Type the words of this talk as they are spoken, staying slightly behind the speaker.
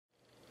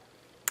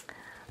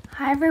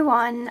Hi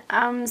everyone,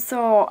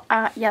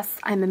 yes,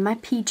 I'm in my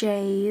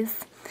PJs.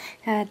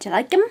 Do you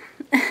like them?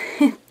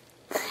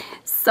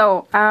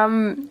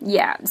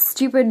 Yeah,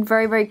 stupid,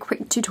 very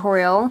quick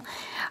tutorial.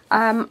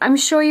 I'm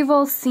sure you've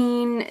all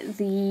seen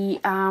the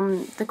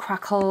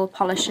Crackle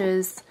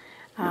polishes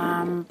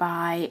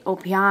by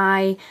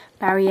OPI,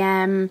 Barry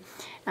M,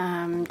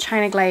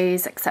 China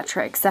Glaze,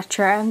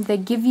 etc. They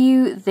give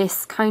you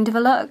this kind of a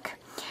look.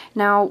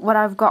 Now, what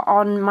I've got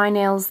on my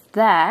nails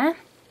there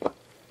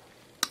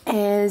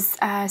is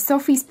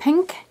Sophie's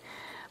Pink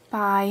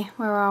by,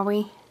 where are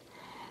we?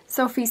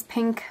 Sophie's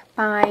Pink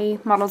by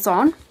Model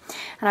Zone,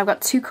 and I've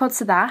got 2 coats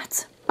of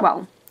that.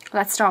 Well,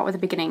 let's start with the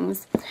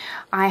beginnings.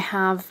 I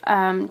have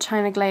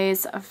China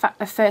Glaze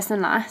first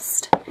and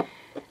last,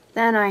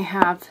 then I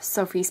have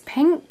Sophie's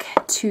Pink,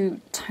 two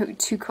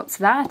coats of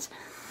that,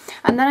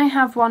 and then I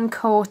have 1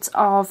 coat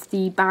of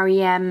the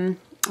Barry M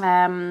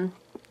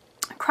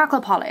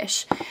Crackle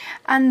polish,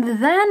 and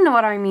then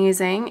what I'm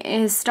using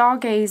is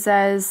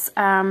Stargazer's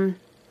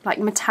like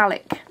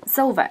metallic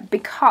silver,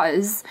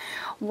 because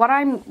what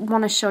I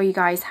want to show you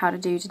guys how to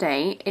do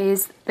today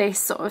is this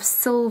sort of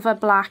silver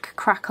black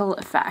crackle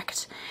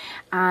effect,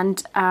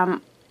 and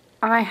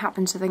I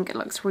happen to think it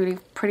looks really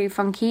pretty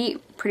funky,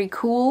 pretty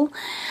cool,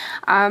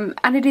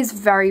 and it is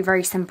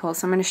very simple.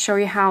 So I'm going to show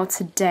you how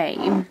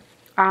today.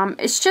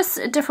 It's just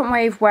a different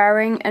way of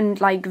wearing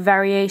and like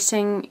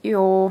variating,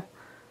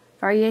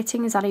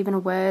 is that even a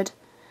word?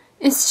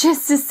 It's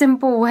just a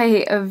simple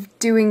way of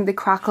doing the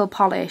crackle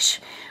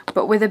polish,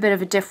 but with a bit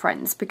of a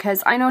difference,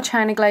 because I know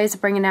China Glaze are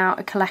bringing out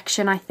a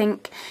collection, I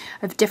think,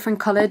 of different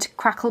coloured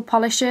crackle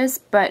polishes,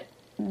 but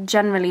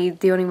generally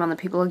the only one that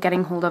people are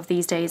getting hold of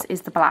these days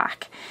is the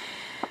black.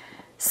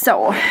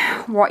 So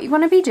what you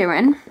want to be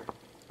doing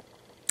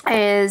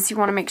is you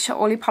want to make sure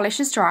all your polish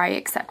is dry,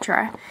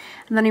 etc.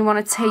 And then you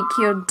want to take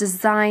your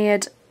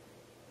desired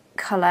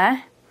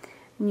colour.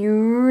 You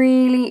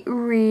really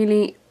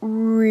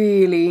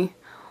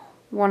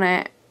want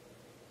to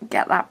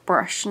get that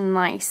brush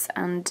nice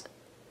and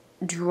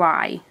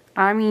dry.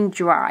 I mean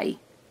dry.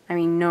 I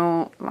mean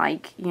no,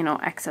 like, you know,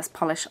 excess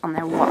polish on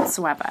there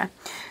whatsoever.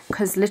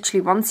 Because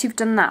literally once you've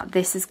done that,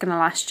 this is going to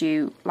last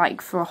you like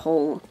for a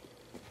whole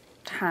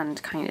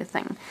hand kind of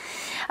thing.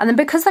 And then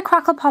because the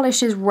crackle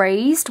polish is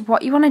raised,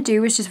 what you want to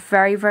do is just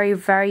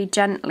very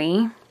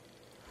gently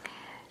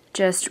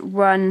just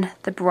run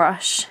the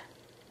brush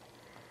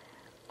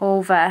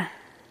over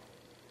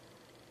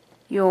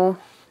your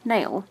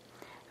nail,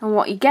 and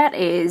what you get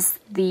is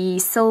the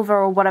silver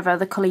or whatever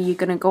the colour you're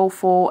going to go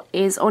for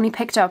is only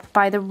picked up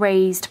by the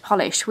raised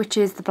polish, which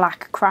is the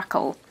black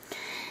crackle.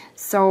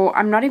 So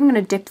I'm not even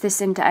going to dip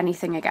this into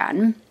anything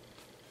again.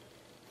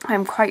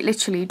 I'm quite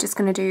literally just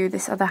going to do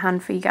this other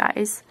hand for you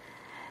guys.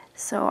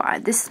 So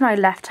this is my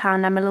left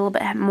hand. I'm a little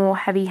bit more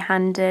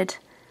heavy-handed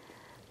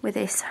with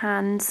this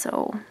hand,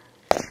 so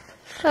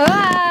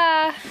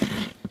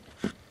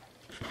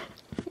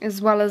as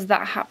well as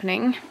that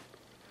happening.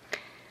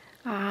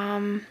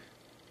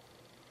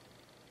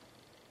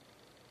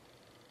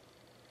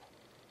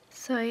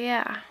 So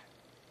yeah,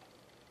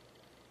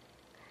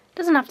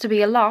 doesn't have to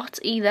be a lot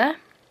either.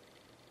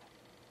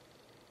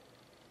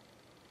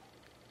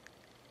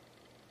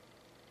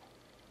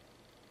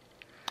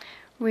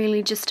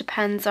 Really just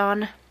depends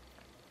on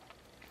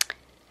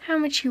how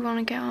much you want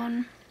to get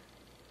on.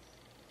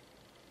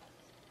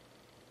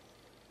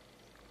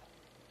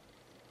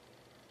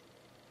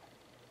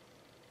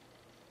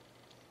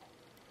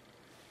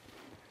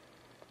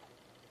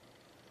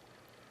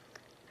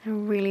 There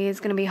really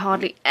is going to be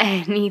hardly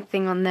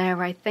anything on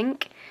there, I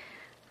think.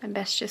 I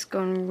best just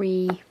go and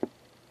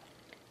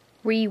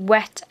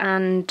re-wet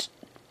and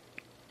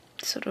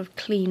sort of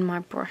clean my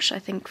brush, I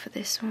think, for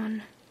this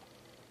one.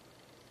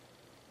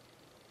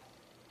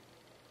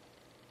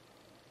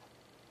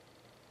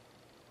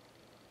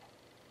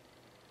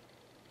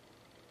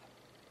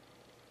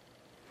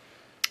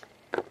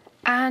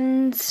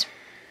 And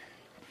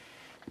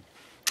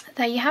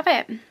there you have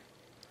it.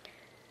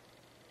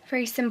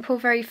 Very simple,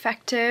 very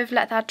effective.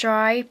 Let that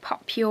dry,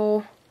 pop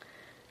your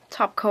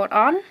top coat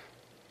on,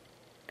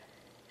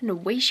 and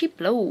away she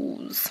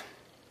blows.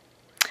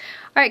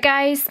 Alright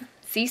guys,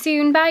 see you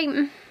soon,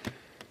 bye!